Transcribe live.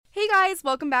guys,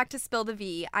 welcome back to Spill the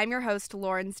V. I'm your host,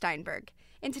 Lauren Steinberg.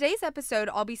 In today's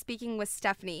episode, I'll be speaking with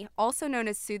Stephanie, also known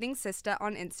as Soothing Sista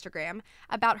on Instagram,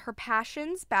 about her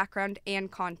passions, background,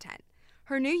 and content.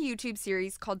 Her new YouTube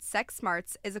series called Sex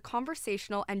Smarts is a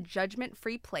conversational and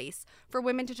judgment-free place for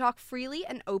women to talk freely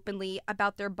and openly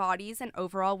about their bodies and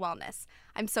overall wellness.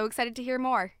 I'm so excited to hear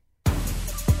more.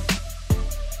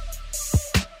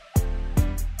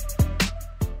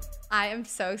 I am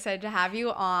so excited to have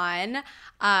you on.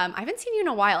 I haven't seen you in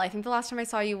a while. I think the last time I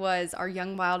saw you was our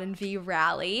Young, Wild, and V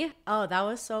rally. Oh, that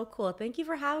was so cool. Thank you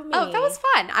for having me. Oh, that was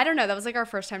fun. I don't know. That was like our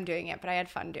first time doing it, but I had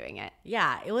fun doing it.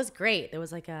 Yeah, it was great. There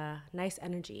was like a nice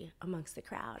energy amongst the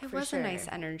crowd. It was a nice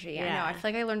energy. Yeah. I know. I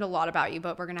feel like I learned a lot about you,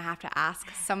 but we're going to have to ask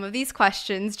some of these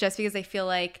questions just because I feel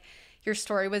like your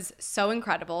story was so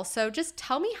incredible. So just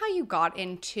tell me how you got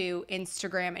into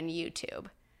Instagram and YouTube.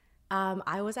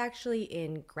 I was actually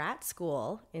in grad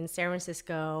school in San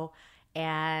Francisco,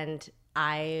 and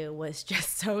I was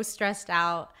just so stressed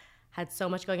out, had so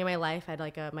much going in my life. I had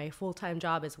like my full-time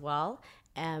job as well.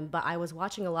 But I was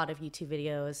watching a lot of YouTube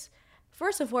videos,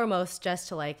 first and foremost, just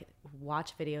to like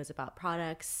watch videos about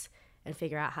products and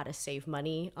figure out how to save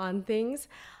money on things.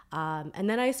 And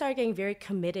then I started getting very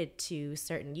committed to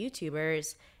certain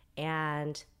YouTubers,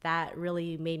 and that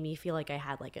really made me feel like I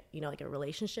had like a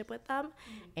relationship with them.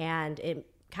 And it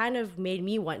kind of made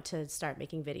me want to start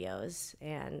making videos.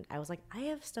 And I was like, I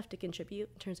have stuff to contribute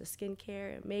in terms of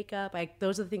skincare and makeup.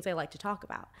 Those are the things I like to talk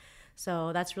about.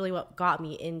 So that's really what got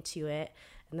me into it.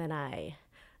 And then I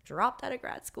dropped out of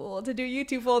grad school to do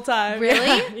YouTube full time.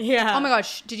 Really? Yeah. Oh my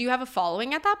gosh. Did you have a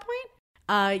following at that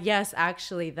point? Yes,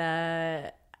 actually.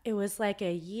 It was like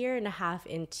a year and a half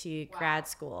into grad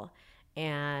school.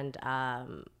 And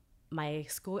my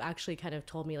school actually kind of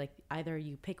told me like either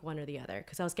you pick one or the other,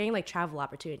 because I was getting like travel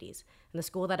opportunities. And the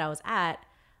school that I was at,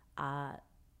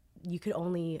 you could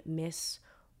only miss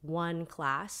one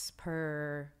class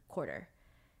per quarter.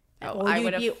 Oh,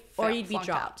 or you'd be dropped.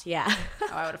 Out. Yeah.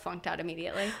 Oh, I would have flunked out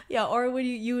immediately. Yeah, or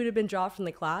you would have been dropped from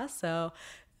the class. So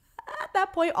at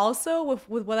that point, also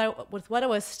with what I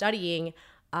was studying,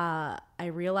 I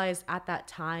realized at that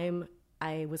time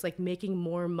I was like making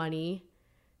more money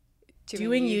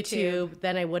doing YouTube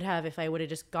than I would have if I would have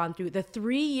just gone through the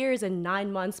 3 years and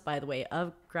 9 months, by the way,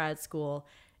 of grad school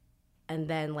and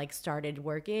then like started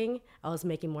working. I was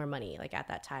making more money like at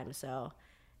that time. So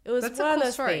it was That's one a cool of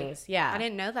those story. things. Yeah. I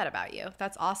didn't know that about you.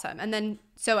 That's awesome. And then,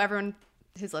 so everyone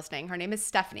who's listening, her name is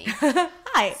Stephanie.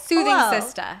 Hi. Soothing Hello.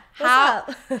 Sista.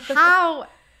 What's up?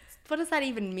 What does that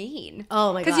even mean?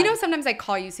 Oh my God. Because you know, sometimes I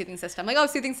call you Soothing Sista. I'm like, oh,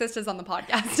 Soothing Sista's on the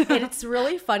podcast. It's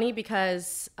really funny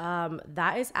because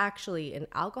that is actually an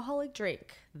alcoholic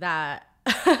drink that...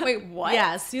 Wait, what?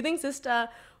 Yeah, Soothing Sista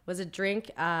was a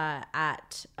drink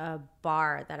at a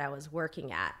bar that I was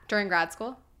working at. During grad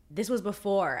school? This was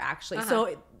before, actually.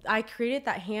 So I created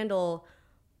that handle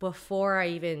before I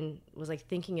even was like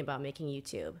thinking about making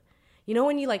YouTube. You know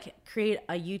when you like create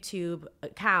a YouTube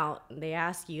account, they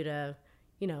ask you to...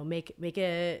 make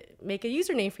a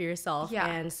username for yourself. Yeah.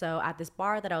 And so at this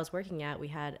bar that I was working at, we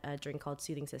had a drink called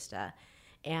Soothing Sista.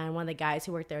 And one of the guys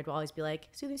who worked there would always be like,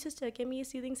 Soothing Sista, give me a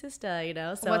Soothing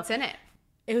Sista, So what's in it?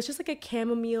 It was just like a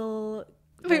chamomile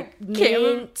Wait,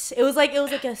 mint. It was like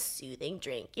a soothing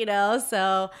drink,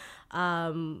 So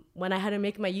when I had to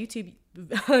make my YouTube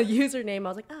username, I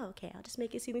was like, oh, okay, I'll just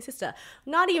make it Soothing Sista.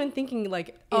 Not even thinking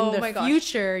like in the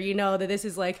future, that this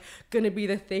is like going to be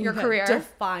the thing Your that career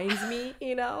defines me,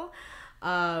 Yeah.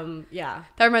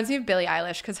 That reminds me of Billie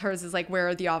Eilish, because hers is like, where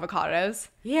are the avocados?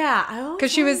 Yeah.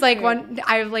 Because she was like,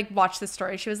 I like watched this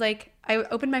story. She was like, I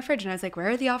opened my fridge and I was like, where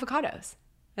are the avocados?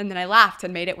 And then I laughed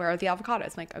and made it, where are the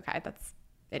avocados? I'm like, okay, that's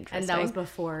interesting. And that was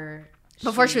before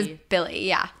she was Billie,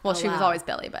 yeah. Well, she was always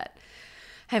Billie, but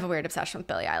I have a weird obsession with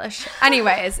Billie Eilish.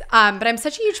 Anyways, but I'm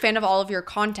such a huge fan of all of your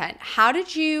content. How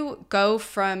did you go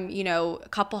from, a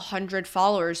couple hundred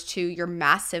followers to your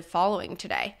massive following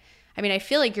today? I mean, I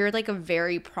feel like you're like a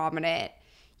very prominent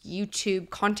YouTube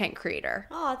content creator.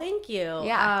 Oh, thank you.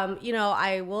 Yeah.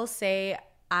 I will say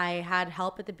I had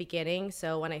help at the beginning.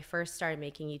 So when I first started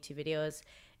making YouTube videos,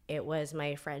 it was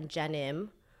my friend Jen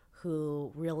Im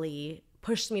who really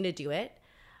pushed me to do it.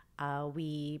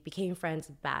 We became friends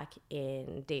back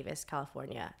in Davis,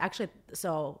 California. Actually,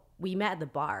 so we met at the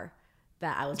bar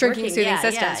that I was drinking working. Soothing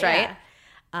Sistas, right?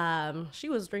 Yeah. She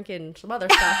was drinking some other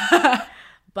stuff.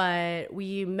 But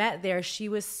we met there. She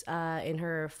was in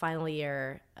her final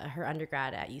year, her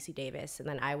undergrad at UC Davis. And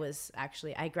then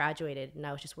I graduated and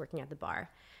I was just working at the bar.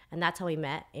 And that's how we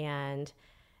met. And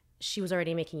she was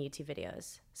already making YouTube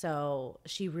videos. So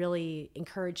she really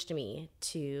encouraged me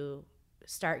to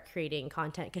start creating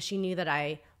content because she knew that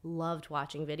I loved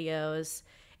watching videos.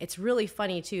 It's really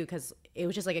funny too, because it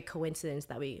was just like a coincidence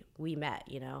that we met,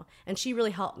 you know. And she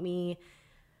really helped me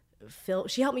film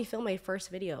my first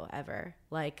video ever,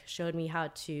 like showed me how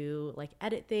to like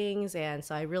edit things. And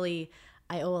so I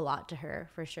owe a lot to her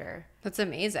for sure. That's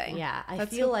amazing. Yeah, I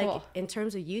That's feel so like cool. in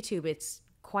terms of YouTube, it's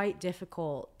quite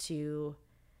difficult to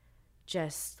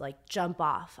just like jump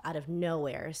off out of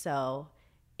nowhere. So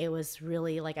it was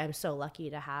really like, I'm so lucky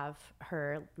to have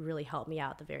her really help me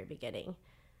out at the very beginning.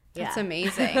 That's Yeah.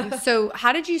 amazing. So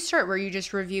how did you start? Were you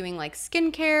just reviewing like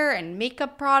skincare and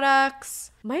makeup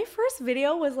products? My first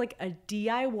video was like a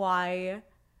DIY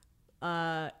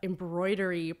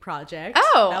embroidery project.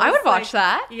 Oh, That I was would watch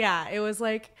that. Yeah, it was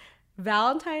like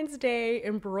Valentine's Day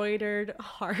embroidered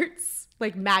hearts,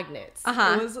 like magnets.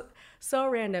 Uh-huh. It was so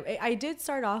random. I did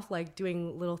start off like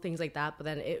doing little things like that, but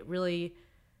then it really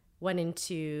went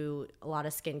into a lot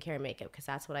of skincare and makeup because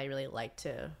that's what I really like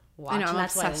to watch. I know, I'm and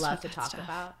that's what I obsessed love with to that talk stuff.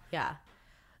 about. Yeah.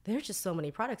 There's just so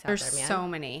many products out There's there, man. so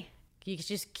many. You can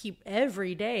just keep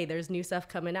every day there's new stuff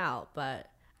coming out. But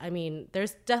I mean,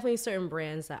 there's definitely certain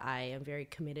brands that I am very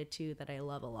committed to that I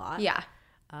love a lot. Yeah.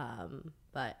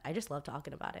 But I just love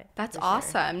talking about it. That's for sure.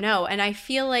 awesome. No, and I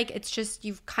feel like it's just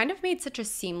you've kind of made such a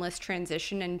seamless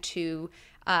transition into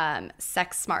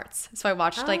Sex Smarts. So I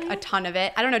watched like a ton of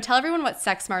it. I don't know, tell everyone what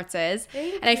Sex Smarts is.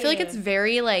 And I feel like it's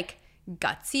very like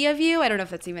gutsy of you. I don't know if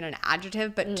that's even an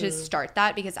adjective, but to start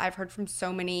that, because I've heard from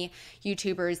so many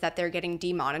YouTubers that they're getting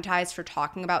demonetized for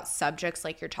talking about subjects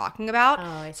like you're talking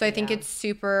about. So I think it's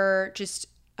super just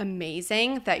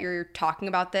amazing that you're talking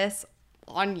about this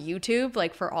on YouTube,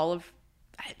 like for all of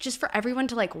just for everyone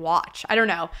to like watch. I don't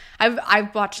know.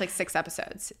 I've watched like 6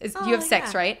 episodes. You have 6,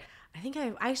 yeah. right? I think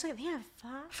I have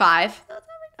 5. 5.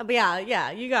 But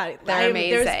yeah, you got it. They're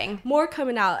amazing. There's more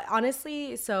coming out,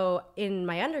 honestly. So in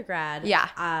my undergrad,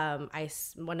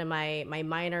 one of my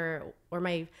minor or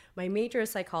my major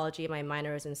is psychology, and my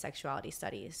minor is in sexuality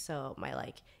studies. So my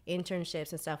like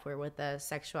internships and stuff were with the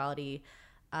sexuality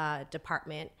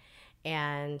department,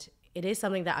 and it is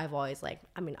something that I've always like.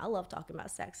 I mean, I love talking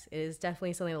about sex. It is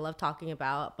definitely something I love talking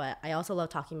about, but I also love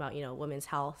talking about, you know, women's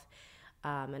health,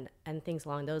 and things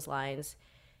along those lines.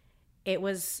 It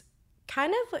was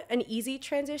kind of an easy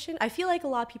transition. I feel like a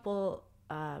lot of people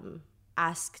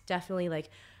ask definitely like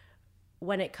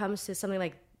when it comes to something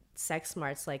like Sex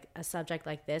Smarts, like a subject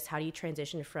like this, how do you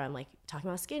transition from like talking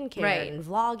about skincare and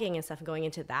vlogging and stuff and going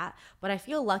into that? But I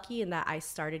feel lucky in that I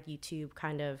started YouTube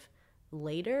kind of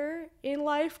later in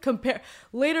life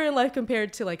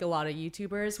compared to like a lot of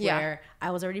YouTubers where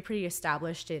I was already pretty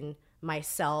established in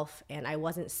myself and I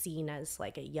wasn't seen as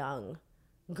like a young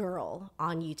girl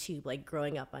on YouTube, like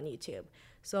growing up on YouTube.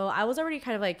 So I was already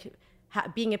kind of like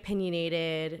being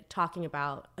opinionated, talking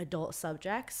about adult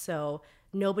subjects. So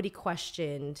nobody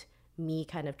questioned me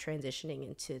kind of transitioning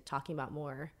into talking about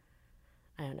more,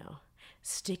 I don't know,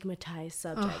 stigmatized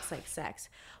subjects like sex.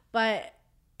 But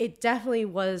it definitely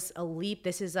was a leap.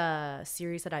 This is a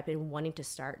series that I've been wanting to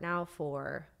start now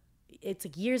it's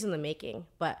like years in the making.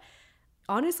 But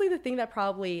honestly, the thing that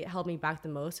probably held me back the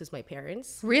most is my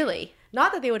parents. Really?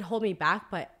 Not that they would hold me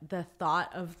back, but the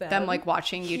thought of them like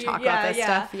watching you talk about this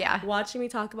stuff. Yeah. Watching me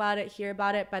talk about it, hear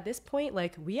about it. But at this point,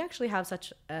 like we actually have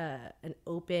such an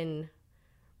open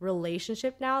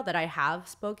relationship now that I have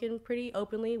spoken pretty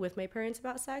openly with my parents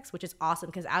about sex, which is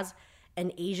awesome because as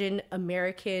an Asian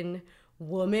American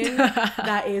woman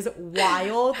that is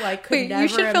wild, like could never you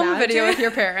should film a video imagine. with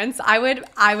your parents. I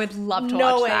would love to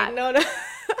watch that. No.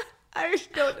 I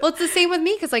don't. Well, it's the same with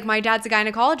me because like my dad's a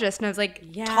gynecologist and I was like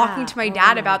talking to my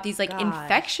dad about these like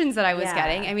infections that I was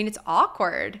getting. I mean, it's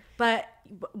awkward. But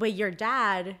your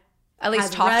dad at least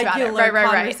has talked about it. Right.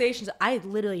 Conversations. I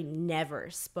literally never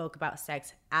spoke about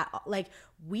sex at all. Like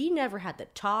we never had the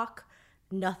talk,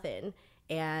 nothing.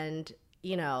 And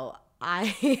you know,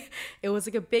 it was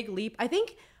like a big leap. I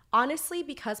think honestly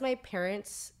because my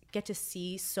parents get to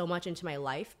see so much into my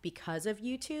life because of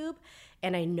YouTube,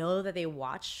 and I know that they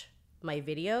watch my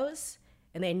videos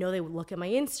and they know they look at my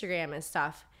Instagram and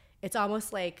stuff. It's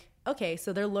almost like, okay,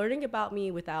 so they're learning about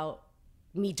me without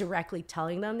me directly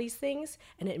telling them these things,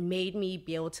 and it made me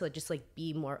be able to just like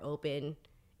be more open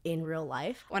in real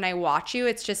life. When I watch you,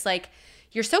 it's just like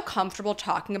you're so comfortable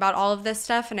talking about all of this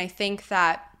stuff, and I think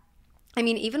that I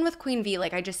mean, even with Queen V,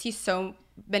 like I just see so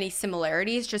many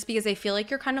similarities just because I feel like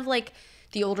you're kind of like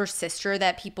the older sister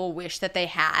that people wish that they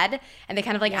had, and they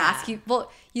kind of like ask you,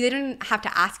 well, they didn't have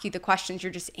to ask you the questions,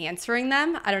 you're just answering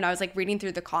them. I don't know, I was like reading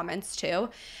through the comments too,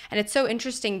 and it's so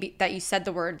interesting that you said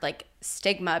the word like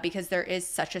stigma, because there is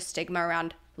such a stigma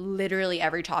around literally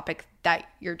every topic that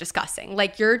you're discussing.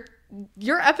 Like you're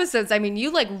your episodes, I mean,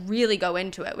 you like really go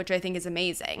into it, which I think is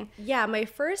amazing. Yeah, my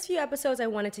first few episodes, I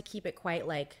wanted to keep it quite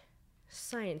like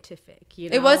scientific, you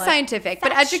know? It was like, scientific,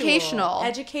 but factual, educational.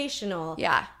 Educational.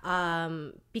 Yeah.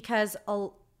 Because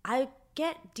I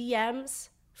get DMs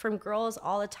from girls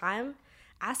all the time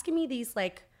asking me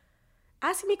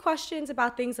questions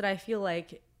about things that I feel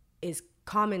like is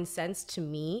common sense to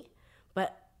me,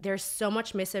 but there's so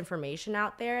much misinformation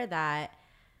out there that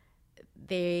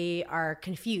they are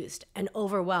confused and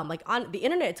overwhelmed. Like on the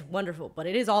internet, it's wonderful, but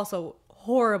it is also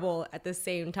horrible at the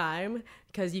same time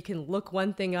because you can look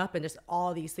one thing up and just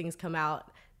all these things come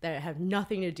out that have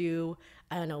nothing to do,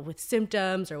 I don't know, with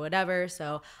symptoms or whatever.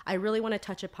 So I really want to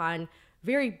touch upon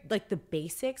very like the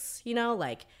basics, you know,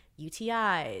 like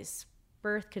UTIs,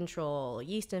 birth control,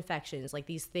 yeast infections, like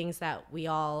these things that we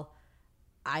all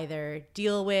either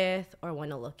deal with or want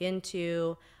to look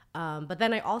into. But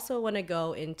then I also want to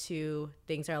go into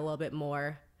things that are a little bit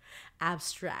more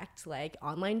abstract, like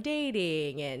online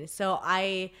dating. And so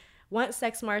I want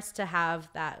Sex Smarts to have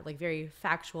that like very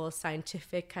factual,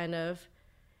 scientific kind of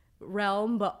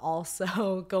realm, but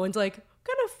also go into like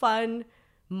kind of fun,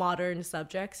 modern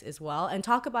subjects as well and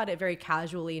talk about it very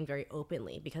casually and very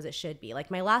openly because it should be.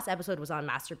 Like my last episode was on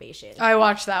masturbation. I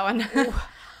watched that one.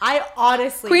 I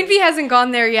honestly... Queen Bee hasn't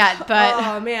gone there yet, but...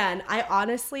 Oh, man.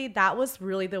 That was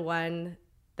really the one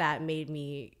that made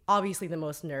me obviously the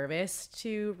most nervous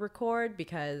to record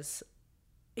because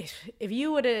if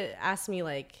you would have asked me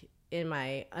like in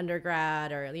my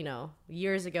undergrad or, you know,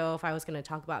 years ago if I was going to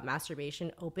talk about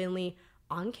masturbation openly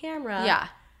on camera... Yeah.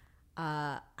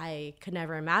 I could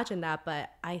never imagine that,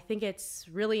 but I think it's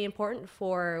really important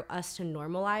for us to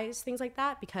normalize things like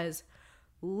that because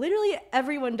literally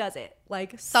everyone does it.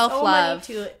 Like self-love.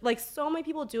 So many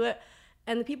people do it,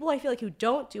 and the people I feel like who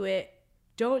don't do it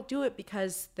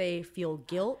because they feel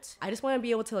guilt. I just want to be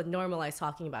able to like, normalize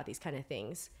talking about these kind of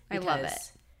things. I love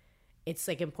it. It's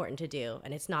like important to do,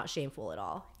 and it's not shameful at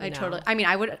all. I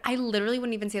literally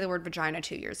wouldn't even say the word vagina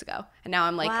 2 years ago, and now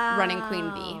I'm like running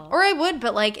Queen Bee, or I would,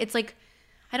 but like it's like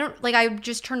I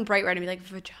just turn bright red and be like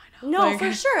vagina. No, like,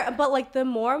 for sure, but like the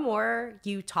more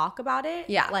you talk about it,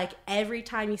 yeah, like every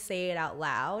time you say it out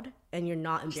loud and you're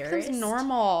not embarrassed, it becomes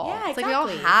normal. Yeah, it's exactly.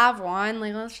 like we all have one.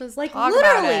 Like let's just like talk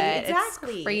literally, about it.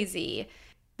 exactly. It's crazy.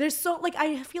 There's so like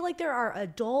I feel like there are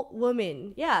adult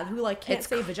women, who like can't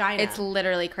say vagina. It's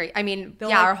literally crazy. I mean, They're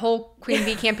like, our whole Queen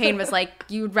Bee campaign was like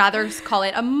you'd rather call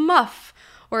it a muff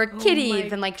or a kitty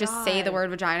than like just say the word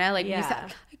vagina. Like you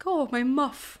said, like oh my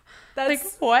muff. That's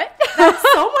like what? That's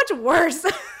so much worse.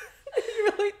 If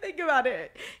you really think about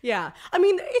it. Yeah, I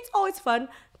mean it's always fun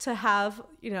to have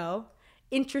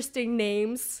interesting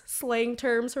names, slang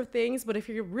terms for things, but if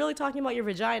you're really talking about your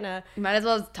vagina, you might as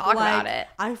well talk about it.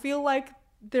 I feel like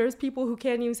there's people who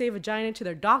can't even say vagina to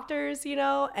their doctors,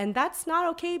 and that's not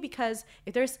okay because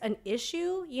if there's an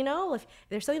issue, if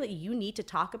there's something that you need to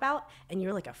talk about and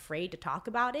you're like afraid to talk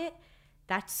about it,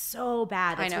 that's so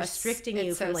bad. It's restricting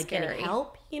you from like getting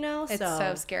help, It's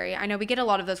so scary. I know we get a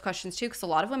lot of those questions too because a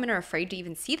lot of women are afraid to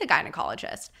even see the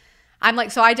gynecologist. I'm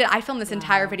like, so I filmed this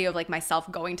entire video of like myself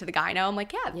going to the gyno. I'm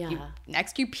like,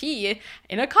 next you pee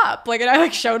in a cup. Like, and I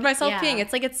like showed myself peeing.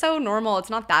 It's like, it's so normal.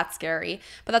 It's not that scary.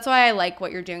 But that's why I like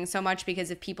what you're doing so much because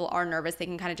if people are nervous, they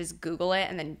can kind of just Google it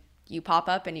and then you pop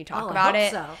up and you talk about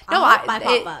it. So. No, I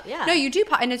pop up. Yeah. No, you do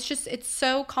pop, and it's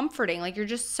so comforting. Like you're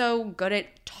just so good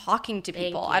at talking to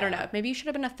people. I don't know. Maybe you should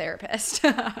have been a therapist.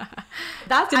 Did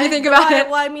you think about it?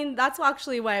 Well, I mean, that's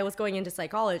actually why I was going into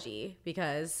psychology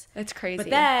because it's crazy. But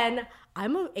then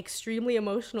I'm an extremely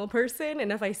emotional person,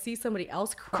 and if I see somebody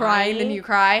else crying, then you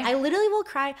cry. I literally will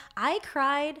cry. I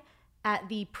cried at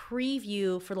the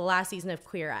preview for the last season of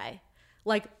Queer Eye.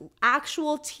 Like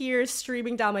actual tears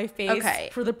streaming down my face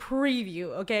for the preview.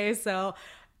 Okay, so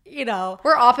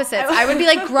we're opposites. I would be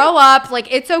like, grow up,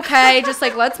 like it's okay, just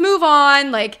like let's move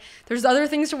on. Like there's other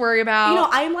things to worry about.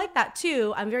 I'm like that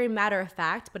too. I'm very matter of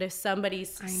fact, but if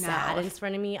somebody's sad in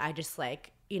front of me, I just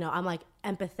like I'm like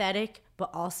empathetic,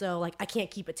 but also like I can't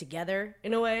keep it together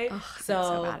in a way. Ugh,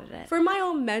 so bad at it. For my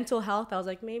own mental health, I was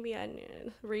like maybe I need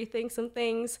to rethink some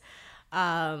things.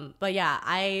 But yeah,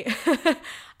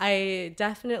 I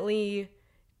definitely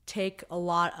take a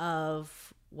lot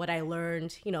of what I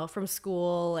learned, from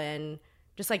school and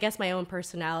just, I guess, my own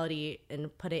personality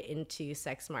and put it into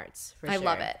Sex Smarts. I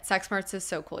love it. Sex Smarts is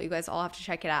so cool. You guys all have to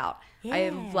check it out. Yeah, I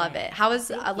love it. How has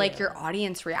your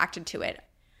audience reacted to it?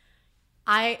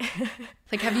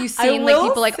 Have you seen like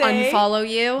people like unfollow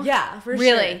you? Yeah, for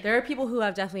really? Sure. There are people who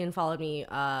have definitely unfollowed me.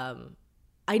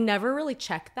 I never really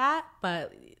checked that,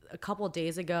 but a couple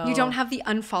days ago. You don't have the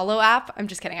unfollow app? I'm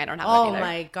just kidding. I don't have that either. Oh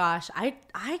my gosh. I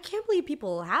can't believe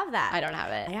people have that. I don't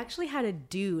have it. I actually had a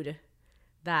dude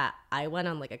that I went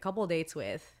on like a couple dates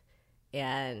with,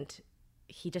 and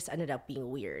he just ended up being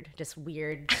weird. Just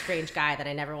weird, strange guy that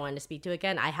I never wanted to speak to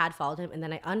again. I had followed him, and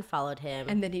then I unfollowed him.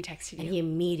 And then he texted you. And he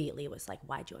immediately was like,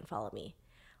 "Why'd you unfollow me?"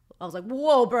 I was like,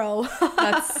 "Whoa, bro.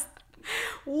 That's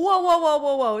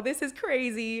whoa. This is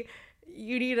crazy.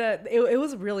 You need it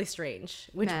was really strange."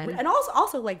 And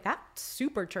also like that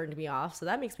super turned me off. So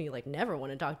that makes me like never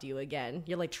want to talk to you again.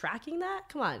 You're like tracking that?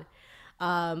 Come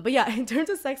on. But yeah, in terms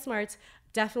of sex smarts,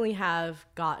 definitely have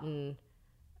gotten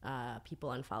people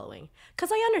unfollowing.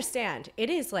 Because I understand. It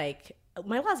is like,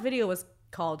 my last video was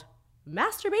called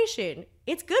Masturbation.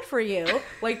 It's good for you.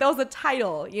 Like, that was the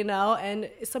title, you know? And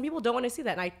some people don't want to see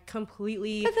that. And I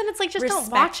completely But then it's like, just don't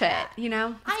respect watch that. it, you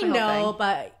know? That's I my whole know, thing.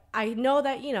 but I know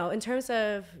that, you know, in terms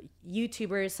of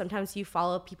YouTubers, sometimes you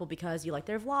follow people because you like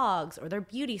their vlogs or their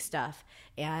beauty stuff.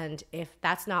 And if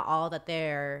that's not all that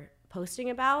they're posting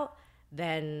about,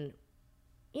 then,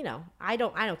 you know, I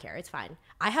don't care. It's fine.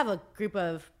 I have a group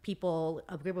of people,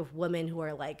 a group of women who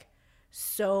are like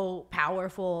so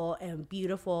powerful and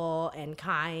beautiful and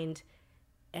kind,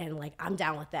 and like I'm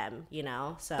down with them, you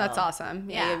know? So That's awesome.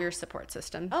 Yeah, Yeah. you have your support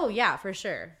system. Oh yeah, for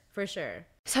sure. For sure.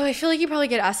 So I feel like you probably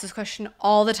get asked this question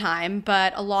all the time,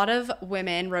 but a lot of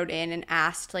women wrote in and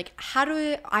asked, like, how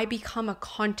do I become a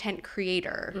content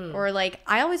creator? Or like,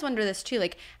 I always wonder this too,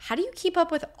 like, how do you keep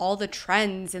up with all the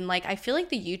trends? And like, I feel like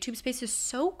the YouTube space is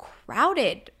so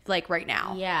crowded, like right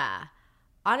now. Yeah.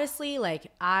 Honestly, like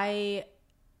I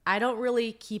don't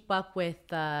really keep up with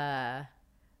Well,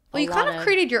 you kind of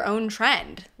created your own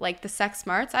trend, like the sex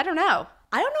smarts. I don't know.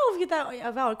 I don't know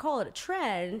if I would call it a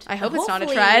trend. I hope it's not a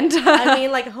Hopefully- trend. I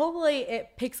mean, like, hopefully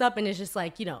it picks up and is just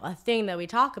like, you know, a thing that we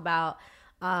talk about.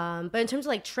 But in terms of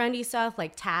like trendy stuff,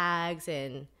 like tags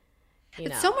and, you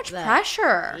know, It's so much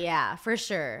pressure. Yeah, for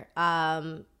sure.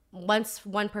 Once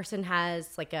one person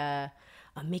has like a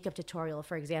makeup tutorial,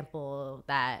 for example,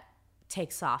 that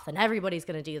takes off, then everybody's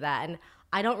gonna do that. And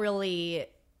I don't really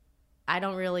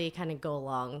kind of go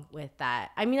along with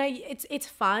that. I mean, it's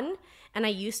fun, and I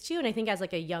used to, and I think as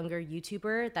like a younger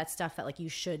YouTuber, that's stuff that like you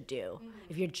should do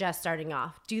if you're just starting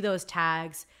off. Do those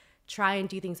tags, try and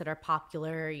do things that are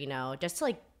popular, you know, just to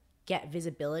like get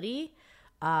visibility.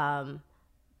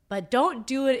 But don't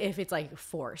do it if it's like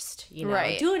forced, you know.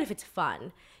 Right. Do it if it's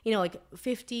fun. You know, like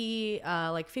 50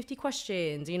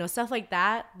 questions, you know, stuff like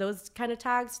that. Those kind of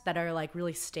tags that are like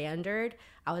really standard,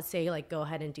 I would say like go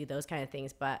ahead and do those kind of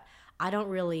things. But I don't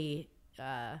really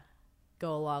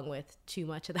go along with too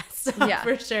much of that stuff. Yeah.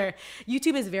 For sure.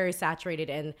 YouTube is very saturated,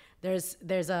 and there's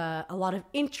a lot of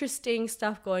interesting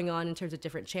stuff going on in terms of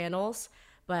different channels.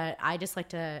 But I just like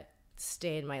to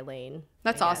stay in my lane.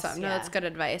 That's I guess. awesome. No, Yeah. that's good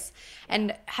advice.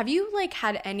 And have you like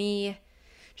had any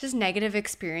just negative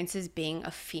experiences being a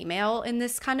female in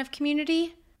this kind of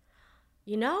community?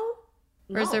 You know?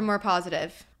 Or is there more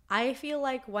positive? I feel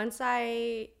like once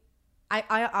I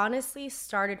honestly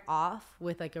started off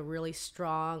with like a really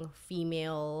strong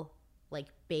female like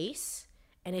base,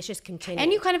 and it's just continued.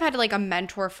 And you kind of had like a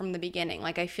mentor from the beginning.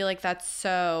 Like I feel like that's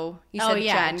so you said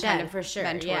Jen kind of for sure.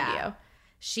 mentored you.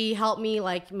 She helped me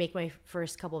like make my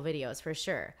first couple videos for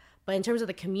sure. But in terms of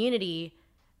the community,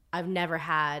 I've never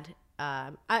had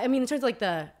I mean in terms of like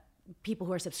the people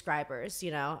who are subscribers,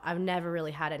 you know, I've never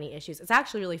really had any issues. It's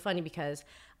actually really funny because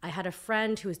I had a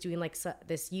friend who was doing like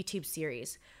this YouTube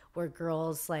series where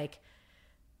girls like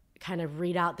kind of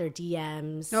read out their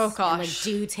DMs. Oh, gosh. And like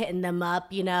dudes hitting them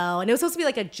up, you know. And it was supposed to be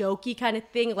like a jokey kind of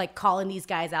thing, like calling these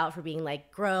guys out for being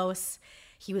like gross.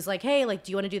 He was like, hey, like,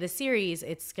 do you want to do this series?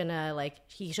 It's gonna like,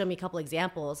 he showed me a couple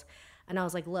examples. And I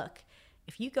was like, look,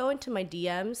 if you go into my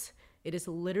DMs, it is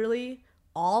literally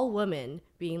all women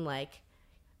being like,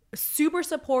 super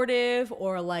supportive,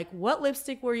 or like, what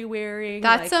lipstick were you wearing?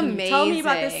 That's like, can you tell me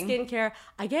about this amazing. skincare.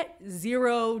 I get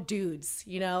 0 dudes,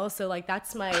 you know? So like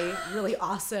that's my really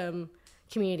awesome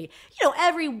community. You know,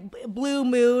 every blue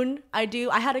moon I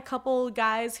had a couple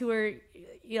guys who were,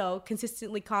 you know,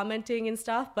 consistently commenting and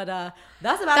stuff, but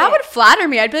that's about That it. would flatter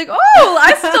me. I'd be like, oh,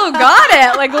 I still got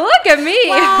it. Like, look at me.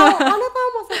 Well, one of them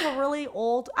was like a really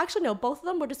old. Actually, no, both of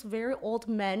them were just very old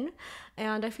men,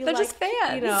 and I feel They're like just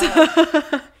fans. You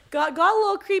know, got a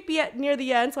little creepy near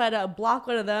the end, so I had to block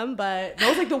one of them. But that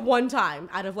was like the one time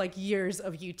out of like years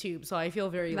of YouTube, so I feel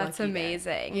very That's lucky there.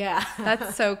 amazing. Yeah,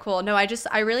 That's so cool. No,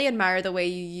 I really admire the way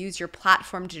you use your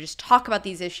platform to just talk about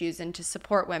these issues and to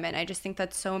support women. I just think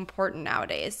that's so important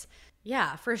nowadays.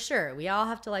 yeah, for sure. We all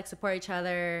have to like support each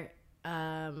other.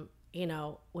 You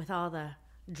know, with all the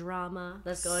drama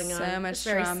that's going on. So much It's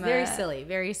very, drama. very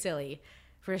silly,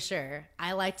 for sure.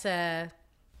 I like to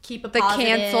keep a The positive.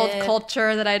 canceled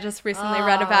culture that I just recently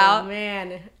read about. Oh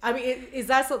man, I mean, is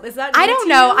that I new don't to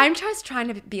know. you? I'm just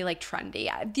trying to be like trendy.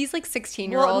 These like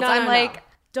 16-year-olds, I'm like,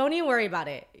 don't even worry about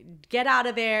it. Get out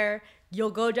of there.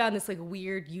 You'll go down this like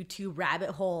weird YouTube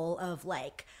rabbit hole of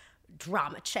like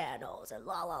drama channels and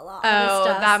la la la. oh,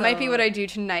 that might be what I do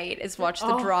tonight is watch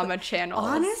the drama channels.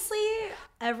 Honestly,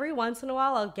 every once in a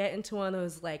while I'll get into one of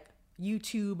those like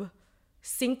YouTube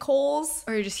sinkholes,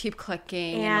 Or you just keep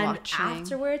clicking and and watching.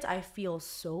 afterwards I feel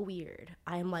so weird.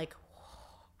 I'm like,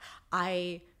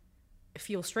 I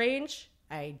feel strange.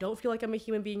 I don't feel like I'm a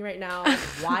human being right now.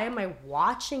 Why am I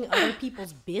watching other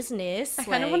people's business? I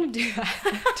kind of want to do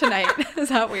that tonight. Is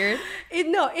that weird?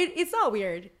 It's not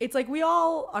weird. It's like we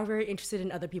all are very interested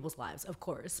in other people's lives, of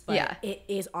course. But Yeah.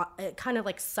 it kind of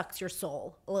like sucks your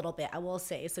soul a little bit, I will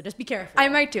say. So just be careful. I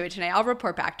might do it tonight. I'll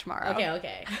report back tomorrow.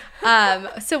 Okay.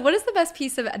 So what is the best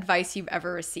piece of advice you've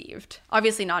ever received?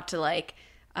 Obviously not to like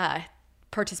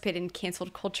participate in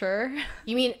canceled culture.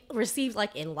 You mean received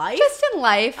like in life? Just in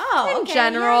life. Oh, in okay.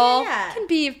 general. Yeah. Can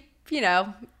be,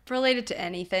 related to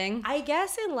anything. I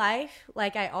guess in life,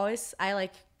 like I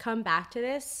like come back to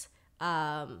this.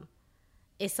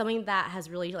 Is something that has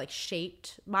really like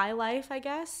shaped my life, I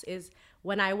guess, is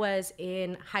when I was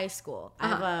in high school. I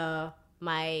have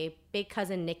my big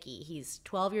cousin Nikki. He's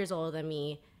 12 years older than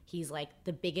me. He's like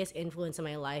the biggest influence in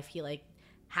my life. He like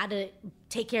had to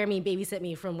take care of me, babysit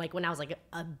me from like when I was like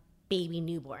a baby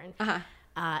newborn.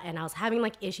 And I was having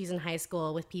like issues in high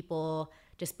school with people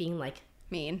just being like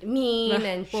Mean.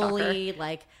 and Shocker. bullied.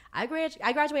 Like I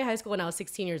graduated high school when I was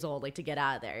 16 years old, like to get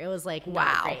out of there. It was like not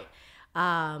Wow. great.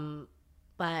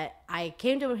 But I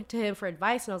came to him for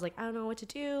advice, and I was like, I don't know what to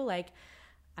do. Like,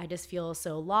 I just feel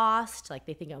so lost. Like,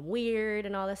 they think I'm weird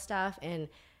and all this stuff. And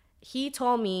he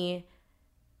told me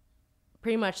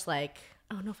pretty much like,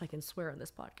 I don't know if I can swear on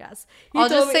this podcast. I'll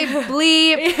just say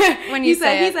bleep when you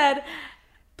say it. He said,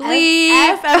 Bleep.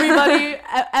 F everybody,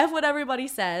 F what everybody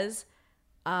says.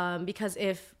 Because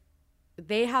if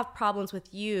they have problems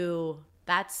with you,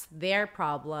 that's their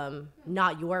problem,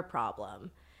 not your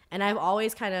problem. And I've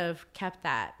always kind of kept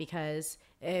that, because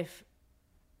if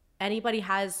anybody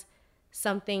has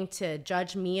something to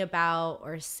judge me about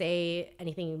or say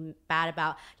anything bad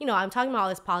about, I'm talking about all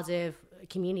this positive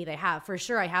community they have. For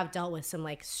sure, I have dealt with some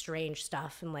like strange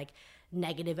stuff and like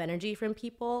negative energy from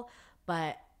people,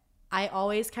 but I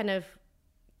always kind of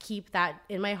keep that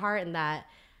in my heart, and that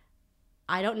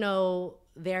I don't know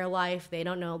their life, they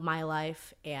don't know my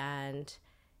life, and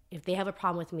if they have a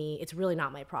problem with me, it's really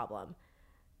not my problem.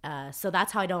 So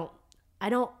that's how I don't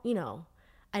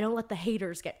let the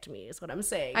haters get to me, is what I'm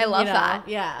saying. I love that.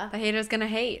 Yeah. The hater's gonna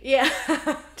hate. Yeah.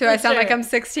 Do I sound like I'm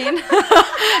 16?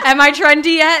 Am I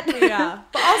trendy yet? Yeah.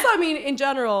 But also, I mean, in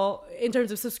general, in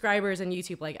terms of subscribers and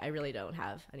YouTube, like I really don't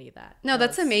have any of that. No,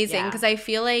 that's amazing, yeah. because I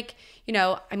feel like,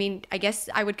 I guess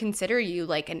I would consider you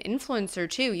like an influencer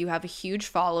too. You have a huge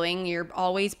following. You're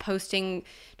always posting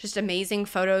just amazing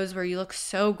photos where you look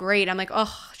so great. I'm like,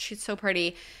 oh, she's so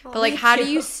pretty. But like, how do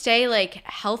you stay like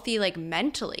healthy, like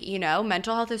mentally,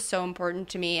 Mental health is so important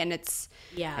to me, and it's,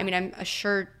 Yeah. I'm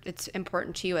sure it's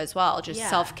important to you as well. Just Yeah.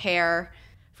 self-care.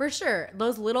 For sure.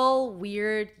 Those little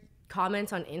weird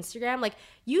comments on Instagram, like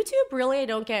YouTube, really, I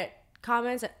don't get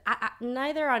comments.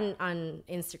 Neither on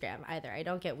Instagram either. I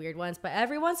don't get weird ones, but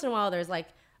every once in a while there's like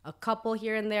a couple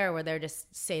here and there where they're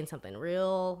just saying something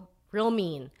real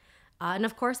mean. And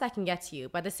of course that can get to you.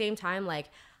 But at the same time, like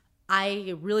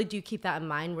I really do keep that in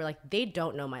mind, where like they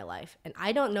don't know my life and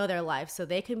I don't know their life, so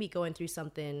they can be going through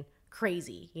something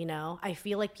crazy, I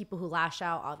feel like people who lash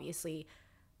out obviously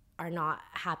are not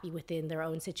happy within their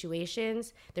own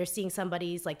situations. They're seeing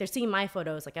they're seeing my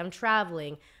photos, like I'm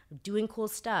traveling, doing cool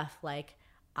stuff, like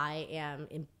I am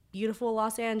in beautiful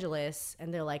Los Angeles,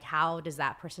 and they're like, how does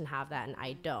that person have that and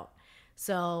I don't?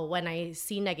 So when I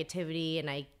see negativity and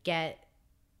I get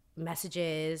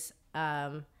messages,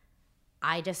 it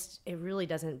really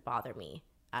doesn't bother me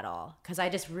at all, because I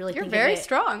just really You're think very of it,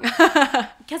 strong.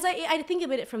 because I think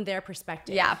of it from their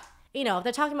perspective. Yeah. If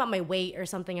they're talking about my weight or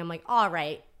something, I'm like, all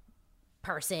right,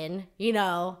 person,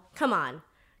 come on.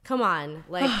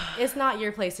 Like, it's not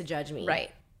your place to judge me.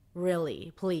 Right.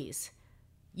 Really, please.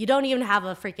 You don't even have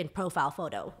a freaking profile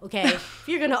photo, okay? If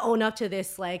you're going to own up to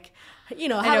this, like, I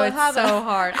know it's so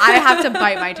hard. I have to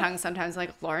bite my tongue sometimes.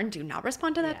 Like, Lauren, do not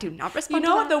respond to that. Do not respond to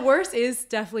that. What the worst is?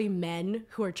 Definitely men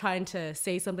who are trying to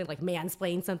say something, like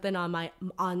mansplain something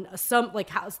on some, like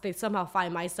how they somehow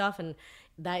find my stuff, and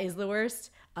that is the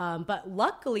worst. But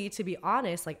luckily, to be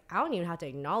honest, like I don't even have to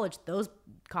acknowledge those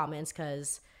comments,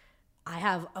 because I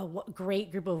have a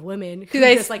great group of women who Do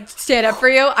they just like stand up for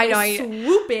you? I know. they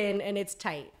swoop in and it's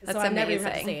tight. That's so I never even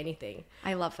have to amazing. say anything.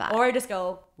 I love that. Or I just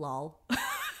go, lol.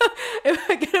 If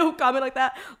I get a comment like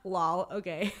that, lol,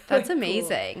 okay. That's Like,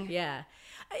 amazing. cool. Yeah.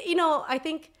 I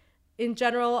think in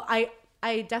general, I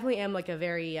definitely am like a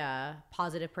very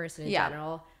positive person in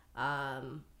general.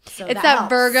 So It's that helps.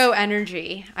 Virgo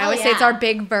energy. I always say it's yeah. our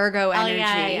big Virgo Oh, energy.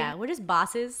 yeah. We're just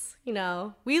bosses, We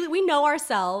know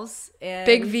ourselves. And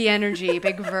Big V energy,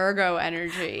 big Virgo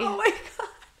energy. Oh my God.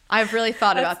 I've really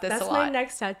thought about this That's a lot. my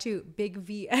next tattoo, Big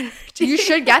V energy. You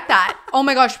should get that. Oh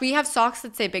my gosh, we have socks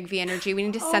that say Big V energy. We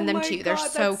need to send them my to you. They're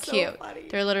God, so that's so cute. funny.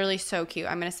 They're literally so cute.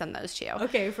 I'm gonna send those to you.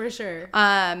 Okay, for sure.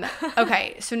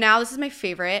 Okay, so now this is my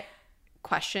favorite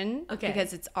question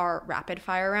because it's our rapid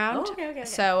fire round. Oh, okay.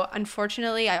 So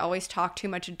unfortunately, I always talk too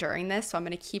much during this, so I'm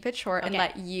gonna keep it short and Okay.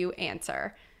 let you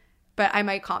answer. But I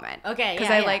might comment. Okay, because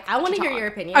yeah. I want to hear talk. your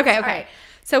opinion. Okay. All right.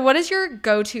 So what is your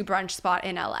go-to brunch spot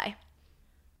in LA?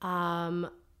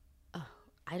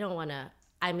 I don't want to.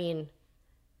 I mean,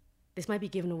 this might be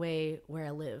giving away where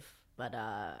I live, but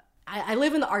I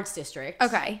live in the Arts District.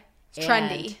 Okay. It's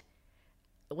trendy.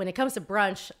 When it comes to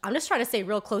brunch, I'm just trying to stay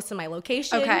real close to my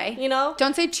location. Okay.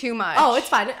 Don't say too much. Oh, it's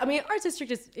fine. I mean, Arts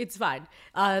District it's fine.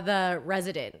 The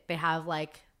Resident, they have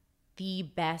like the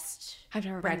best I've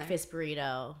never been there. breakfast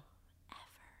burrito.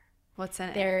 What's in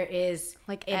it? There is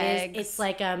Like it eggs, is. It's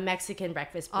like a Mexican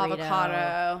breakfast burrito.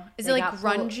 avocado. Is They it like got full-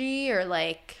 grungy or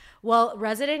like? Well,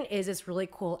 Resident is this really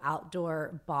cool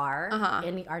outdoor bar Uh-huh.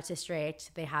 in the Arts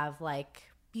District. They have like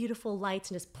beautiful lights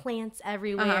and just plants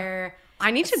everywhere. I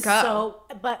need to go. So,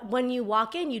 but when you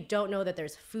walk in, you don't know that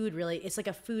there's food really. It's like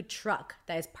a food truck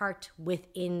that is parked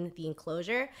within the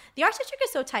enclosure. The Arts District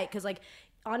is so tight because, like,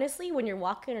 honestly, when you're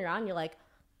walking around, you're like,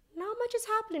 not much is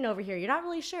happening over here. You're not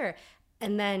really sure.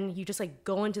 And then you just like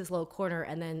go into this little corner,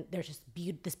 and then there's just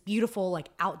this beautiful like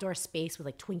outdoor space with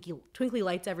like twinkly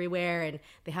lights everywhere, and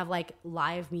they have like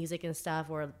live music and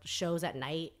stuff or shows at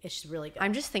night. It's just really good.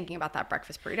 I'm just thinking about that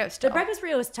breakfast burrito still. The breakfast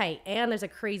burrito is tight, and there's a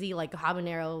crazy like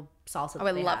habanero salsa.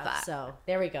 I they love have. that. So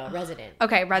there we go, Resident.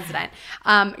 Okay, Resident.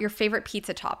 Your favorite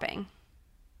pizza topping?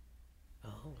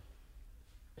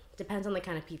 Depends on the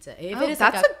kind of pizza. If Oh, it is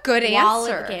that's like a good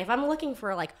answer. Okay, if I'm looking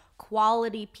for like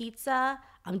quality pizza,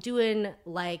 I'm doing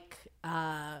like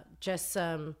just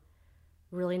some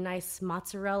really nice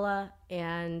mozzarella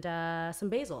and some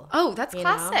basil. Oh, that's you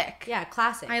know? classic. Yeah,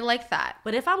 classic. I like that.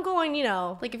 But if I'm going,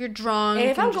 Like if you're drunk.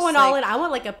 if and I'm just, going like, all in, I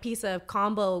want like a piece of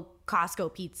combo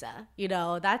Costco pizza.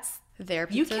 That's Their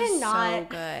you pizza is so cannot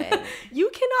good. you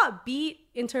cannot beat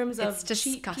in terms of It's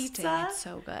cheap disgusting. pizza. It's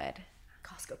so good.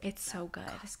 Costco. It's so good.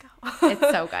 Costco. It's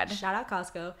so good. Shout out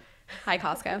Costco. Hi,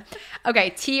 Costco.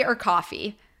 Okay, tea or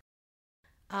coffee?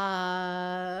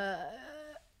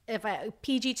 If I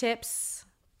PG tips,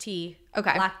 tea.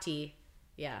 Okay. Black tea.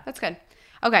 Yeah. That's good.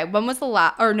 Okay, what was the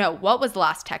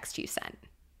last text you sent?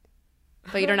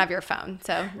 But you don't have your phone,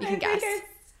 so you can guess. It's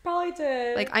probably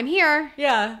to Like, I'm here.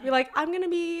 yeah. You're like, I'm gonna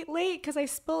be late because I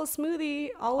spilled a smoothie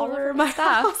all over over my my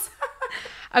stuff. house.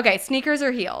 Okay, sneakers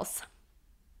or heels?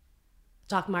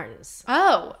 Doc Martens.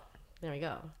 Oh, There we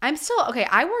go. I'm still okay.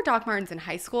 I wore Doc Martens in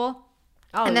high school,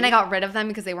 and then I got rid of them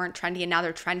because they weren't trendy, and now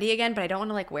they're trendy again. But I don't want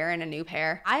to like wear in a new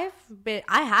pair. I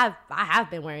have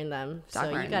been wearing them. Doc so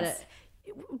you Martens. gotta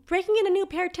breaking in a new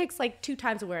pair takes like 2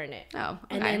 times of wearing it. Oh,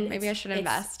 And okay. then Maybe I it's- should it's-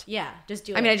 invest. Yeah, just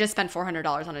do it. I mean, I just spent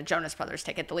 $400 on a Jonas Brothers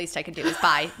ticket. The least I could do is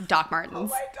buy Doc Martens. Oh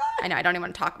my God. I know. I don't even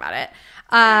want to talk about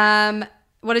it.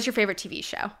 What is your favorite TV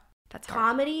show? That's hard.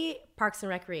 Comedy, Parks and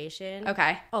Recreation.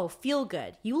 Okay. Oh, Feel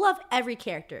Good. You love every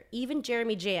character, even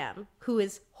Jeremy Jam, who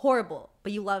is horrible,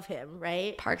 but you love him,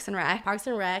 right? Parks and Rec. Parks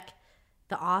and Rec,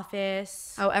 The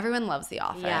Office. Oh, everyone loves The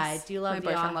Office. Yeah, I do love My The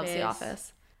boyfriend loves The Office.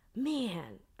 Office.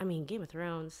 Man, I mean, Game of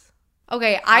Thrones.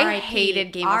 Okay, I R.I.P.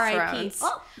 hated Game of R.I.P. Thrones.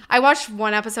 Oh. I watched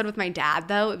one episode with my dad,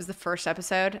 though. It was the first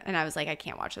episode, and I was like, I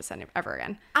can't watch this ever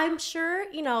again. I'm sure,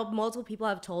 multiple people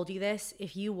have told you this.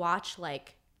 If you watch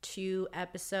like 2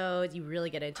 episodes, you really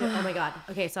get into it. Oh my God.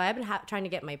 Okay, so I've been trying to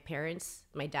get my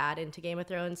dad into Game of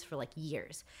Thrones for like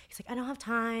years. He's like, I don't have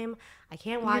time. I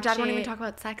can't watch Your dad it. won't even talk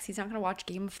about sex. He's not going to watch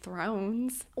Game of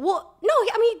Thrones. Well, no,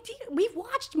 I mean, we've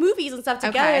watched movies and stuff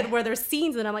together Okay. where there's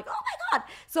scenes and I'm like, oh my God.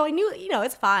 So I knew,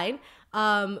 it's fine.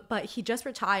 But he just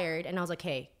retired and I was like,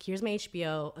 hey, here's my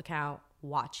HBO account.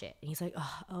 Watch it. And he's like,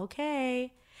 oh,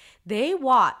 okay. They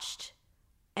watched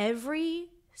every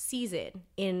season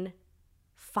in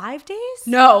 5 days?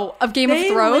 No, of Game of They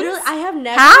Thrones? literally- I have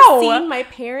never How? seen my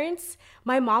parents.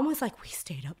 My mom was like, we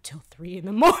stayed up till 3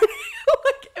 a.m. like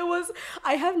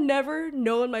I have never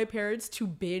known my parents to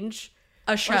binge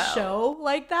A show.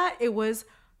 like that. It was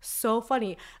So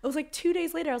funny. It was like 2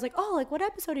 days later. I was like, oh, like what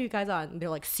episode are you guys on? And they're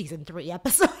like season 3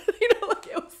 episode. Like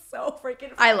it was so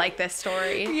freaking funny. I like this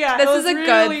story. Yeah, this is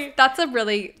that's a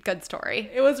really good story.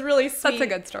 It was really sweet. That's a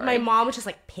good story. My mom was just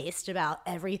like pissed about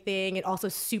everything and also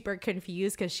super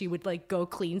confused because she would like go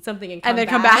clean something and then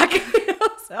come back.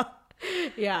 So,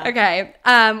 yeah. Okay.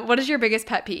 What is your biggest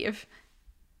pet peeve?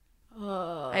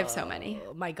 I have so many.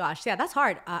 Oh my gosh. Yeah, that's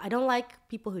hard. I don't like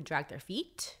people who drag their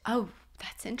feet. Oh,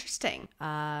 that's interesting.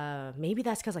 Maybe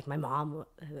that's because like my mom.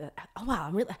 Oh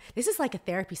wow, this is like a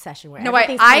therapy session where no,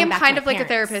 I am kind of like a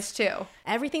therapist too.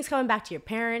 Everything's coming back to your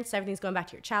parents. Everything's going back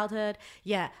to your childhood.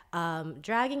 Yeah,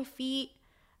 dragging feet.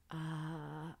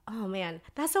 Oh man,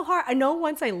 that's so hard. I know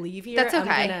once I leave here, that's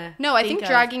okay. No, I think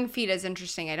dragging feet is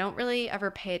interesting. I don't really ever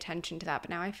pay attention to that,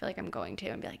 but now I feel like I'm going to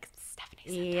and be like,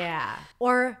 Stephanie. Yeah,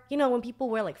 or when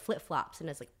people wear like flip flops and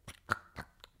it's like.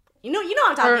 You know what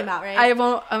I'm talking about, right? I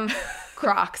won't.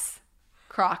 Crocs,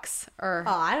 or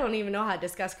I don't even know how to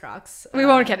discuss Crocs. We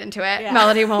won't get into it. Yeah.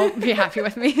 Melody won't be happy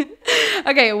with me.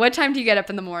 Okay, what time do you get up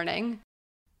in the morning?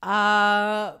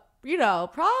 Probably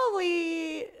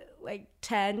like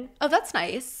 10. Oh, that's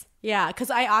nice. Yeah,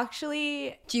 because I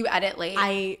actually. Do you edit late?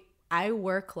 I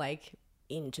work like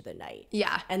into the night.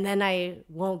 Yeah, and then I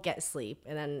won't get sleep,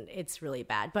 and then it's really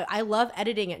bad. But I love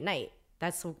editing at night.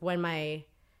 That's when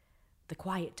the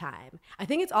quiet time. I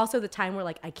think it's also the time where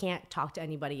like I can't talk to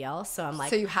anybody else, so I'm like.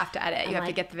 So you have to edit. You have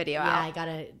to get the video out.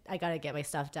 Yeah, I gotta get my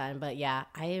stuff done. But yeah,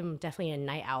 I am definitely a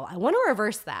night owl. I want to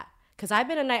reverse that because I've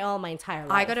been a night owl my entire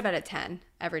life. I go to bed at 10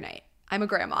 every night. I'm a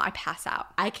grandma. I pass out.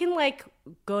 I can like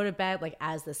go to bed like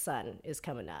as the sun is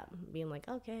coming up, being like,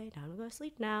 okay, time to go to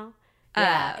sleep now.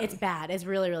 Yeah, it's bad. It's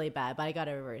really, really bad. But I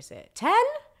gotta reverse it.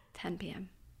 10 p.m.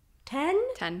 10.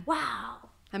 Wow.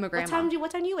 I'm a grandma. What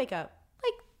time do you wake up?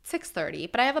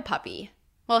 6:30, but I have a puppy.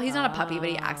 Well, he's not a puppy, but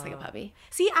he acts like a puppy.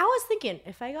 See, I was thinking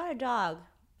if I got a dog,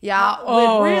 that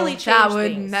would really change that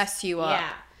would things. mess you up.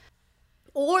 Yeah.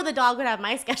 Or the dog would have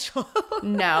my schedule.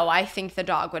 No, I think the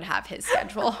dog would have his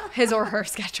schedule, his or her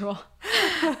schedule.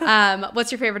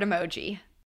 What's your favorite emoji?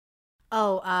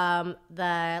 Oh,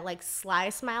 the like sly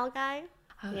smile guy.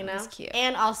 Oh, that's cute.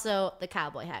 And also the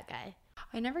cowboy hat guy.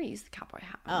 I never used the cowboy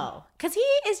hat. Oh, because he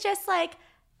is just like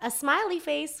a smiley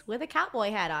face with a cowboy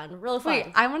hat on. Real fun. Wait,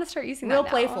 I want to start using that Real now.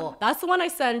 Playful. That's the one I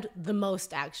send the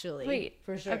most, actually. Wait.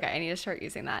 For sure. Okay, I need to start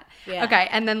using that. Yeah. Okay,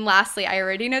 and then lastly, I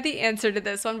already know the answer to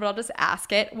this one, but I'll just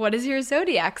ask it. What is your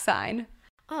zodiac sign?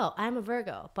 Oh, I'm a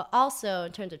Virgo. But also,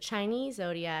 in terms of Chinese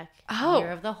zodiac, Year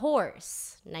of the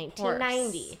Horse,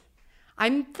 1990. Horse.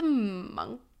 I'm the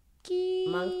monkey.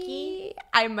 Monkey?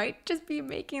 I might just be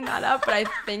making that up, but I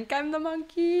think I'm the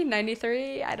monkey.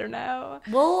 93. I don't know.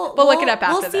 We'll look it up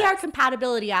after this. We'll see our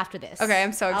compatibility after this. Okay,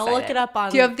 I'm so excited. I'll look it up on.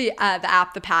 Do you have the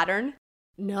app, The Pattern?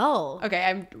 No.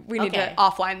 Okay, we need to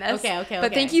offline this. Okay.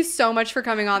 But thank you so much for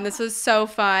coming on. This was so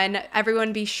fun.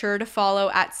 Everyone be sure to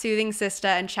follow at Soothing Sista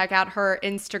and check out her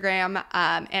Instagram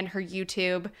and her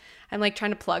YouTube. I'm like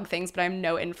trying to plug things, but I'm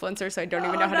no influencer, so I don't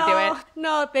even know how to do it.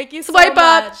 No, thank you so Swipe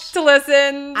much. up to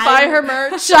listen, buy her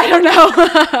merch. I don't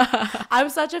know. I'm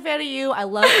such a fan of you. I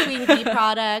love Queen Bee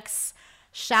products.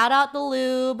 Shout out the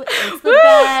lube. It's the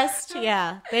best.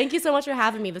 Yeah. Thank you so much for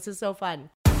having me. This is so fun.